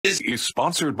Is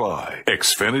sponsored by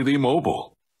Xfinity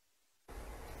Mobile.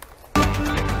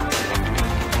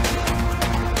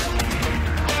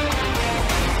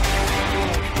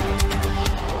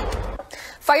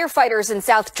 Firefighters in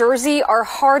South Jersey are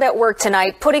hard at work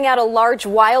tonight, putting out a large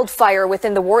wildfire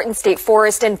within the Wharton State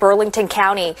Forest in Burlington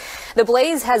County. The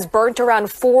blaze has burnt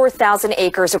around 4,000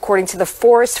 acres, according to the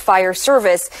Forest Fire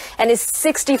Service, and is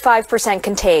 65%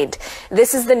 contained.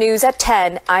 This is the news at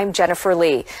 10. I'm Jennifer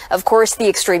Lee. Of course, the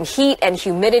extreme heat and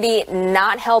humidity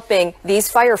not helping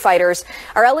these firefighters.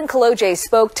 Our Ellen Kaloje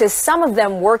spoke to some of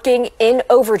them working in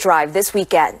overdrive this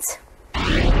weekend.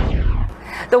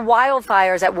 The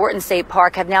wildfires at Wharton State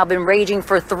Park have now been raging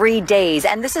for 3 days,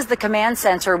 and this is the command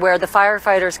center where the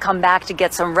firefighters come back to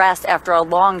get some rest after a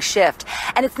long shift.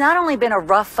 And it's not only been a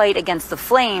rough fight against the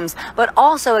flames, but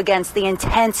also against the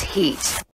intense heat.